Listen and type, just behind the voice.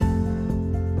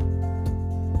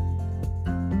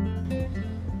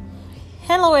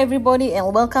Hello, everybody,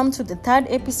 and welcome to the third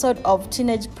episode of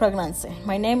Teenage Pregnancy.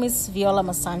 My name is Viola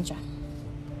Masanja.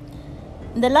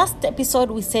 In the last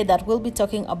episode, we said that we'll be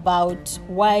talking about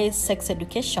why sex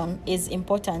education is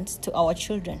important to our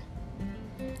children.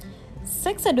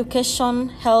 Sex education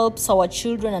helps our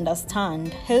children understand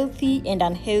healthy and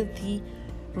unhealthy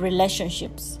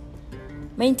relationships.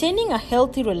 Maintaining a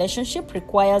healthy relationship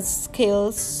requires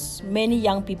skills many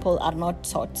young people are not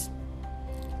taught,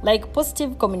 like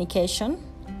positive communication,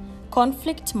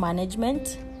 conflict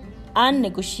management, and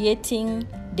negotiating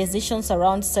decisions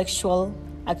around sexual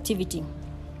activity.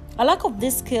 A lack of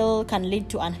this skill can lead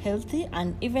to unhealthy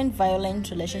and even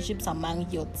violent relationships among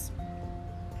youths.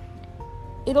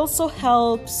 It also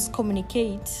helps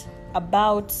communicate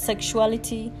about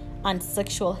sexuality and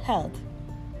sexual health.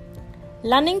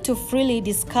 Learning to freely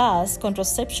discuss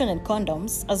contraception and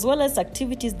condoms, as well as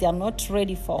activities they are not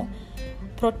ready for,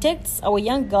 protects our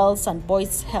young girls' and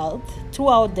boys' health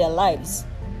throughout their lives,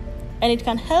 and it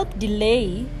can help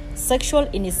delay sexual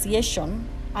initiation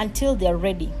until they are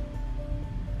ready.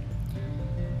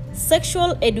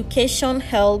 Sexual education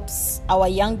helps our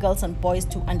young girls and boys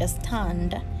to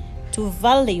understand, to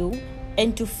value,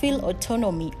 and to feel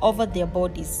autonomy over their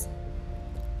bodies.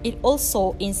 It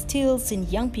also instills in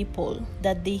young people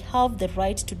that they have the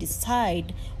right to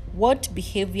decide what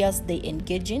behaviors they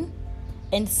engage in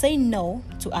and say no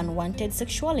to unwanted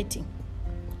sexuality.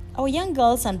 Our young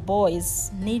girls and boys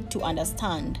need to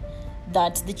understand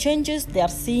that the changes they are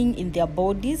seeing in their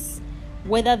bodies,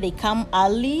 whether they come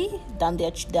early than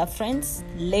their friends,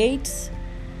 late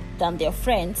than their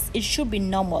friends, it should be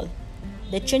normal.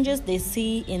 The changes they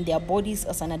see in their bodies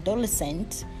as an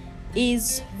adolescent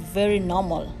is very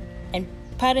normal, and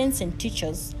parents and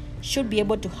teachers should be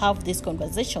able to have these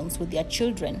conversations with their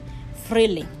children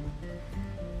freely.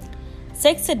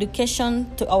 Sex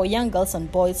education to our young girls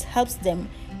and boys helps them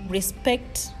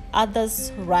respect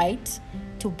others' right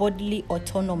to bodily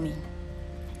autonomy.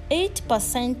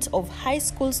 8% of high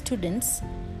school students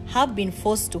have been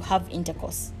forced to have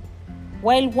intercourse,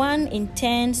 while 1 in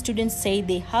 10 students say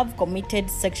they have committed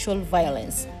sexual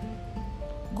violence.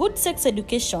 Good sex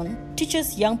education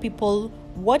teaches young people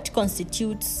what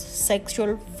constitutes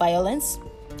sexual violence,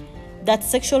 that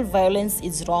sexual violence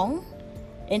is wrong,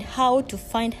 and how to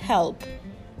find help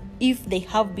if they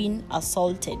have been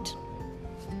assaulted.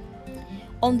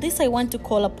 On this, I want to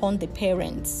call upon the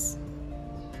parents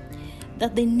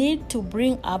that they need to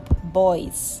bring up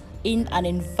boys in an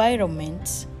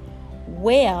environment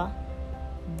where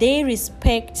they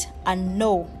respect a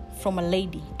no from a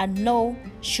lady. A no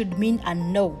should mean a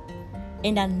no,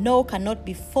 and a no cannot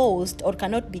be forced or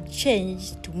cannot be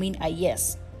changed to mean a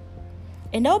yes.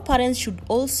 And our parents should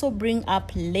also bring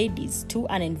up ladies to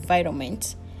an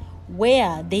environment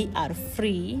where they are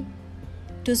free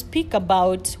to speak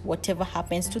about whatever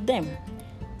happens to them.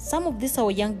 Some of these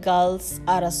our young girls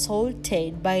are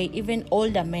assaulted by even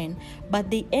older men, but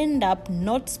they end up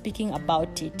not speaking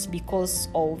about it because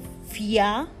of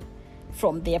fear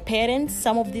from their parents.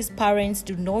 Some of these parents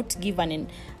do not give an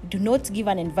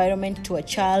environment to a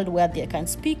child where they can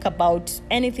speak about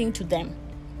anything to them.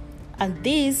 And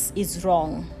this is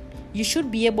wrong. You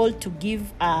should be able to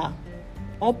give an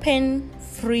open,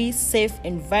 free, safe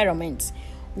environment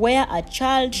where a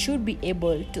child should be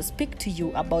able to speak to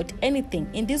you about anything.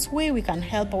 In this way, we can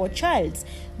help our child,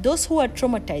 those who are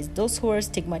traumatized, those who are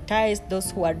stigmatized,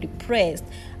 those who are depressed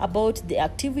about the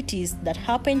activities that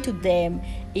happen to them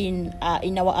in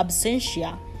our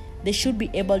absentia. They should be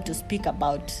able to speak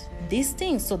about these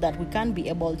things so that we can be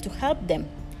able to help them.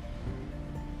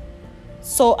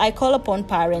 So I call upon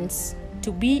parents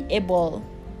to be able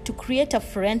to create a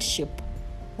friendship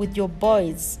with your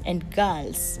boys and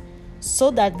girls so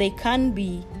that they can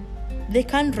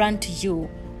run to you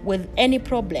with any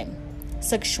problem.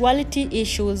 Sexuality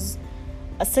issues,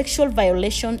 sexual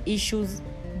violation issues,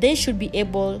 they should be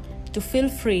able to feel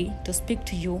free to speak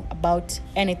to you about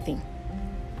anything.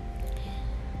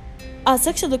 Our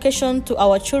sex education to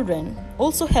our children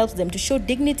also helps them to show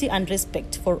dignity and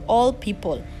respect for all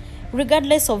people,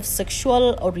 regardless of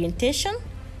sexual orientation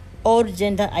or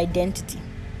gender identity.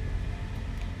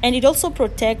 And it also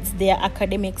protects their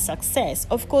academic success.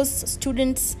 Of course,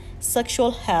 students'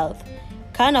 sexual health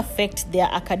can affect their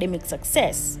academic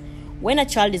success. When a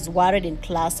child is worried in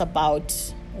class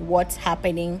about what's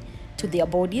happening to their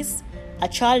bodies, a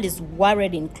child is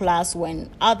worried in class when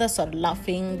others are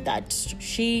laughing that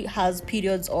she has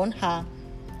periods on her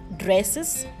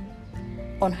dress,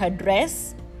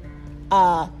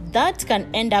 that can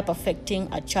end up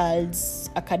affecting a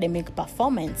child's academic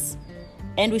performance.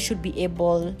 And we should be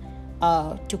able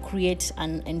to create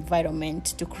an environment,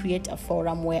 to create a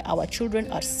forum where our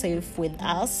children are safe with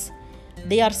us.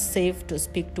 They are safe to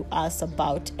speak to us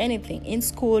about anything. In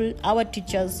school, our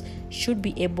teachers should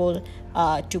be able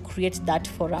to create that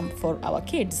forum for our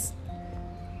kids.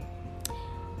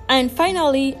 And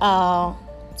finally,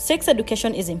 sex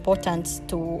education is important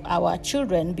to our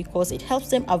children because it helps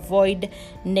them avoid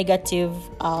negative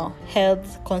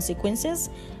health consequences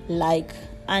like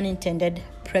unintended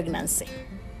pregnancy.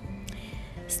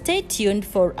 Stay tuned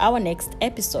for our next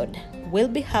episode. We'll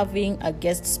be having a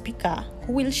guest speaker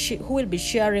who will be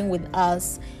sharing with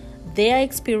us their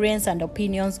experience and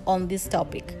opinions on this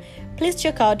topic. Please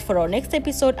check out for our next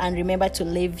episode and remember to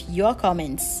leave your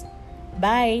comments.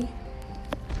 Bye.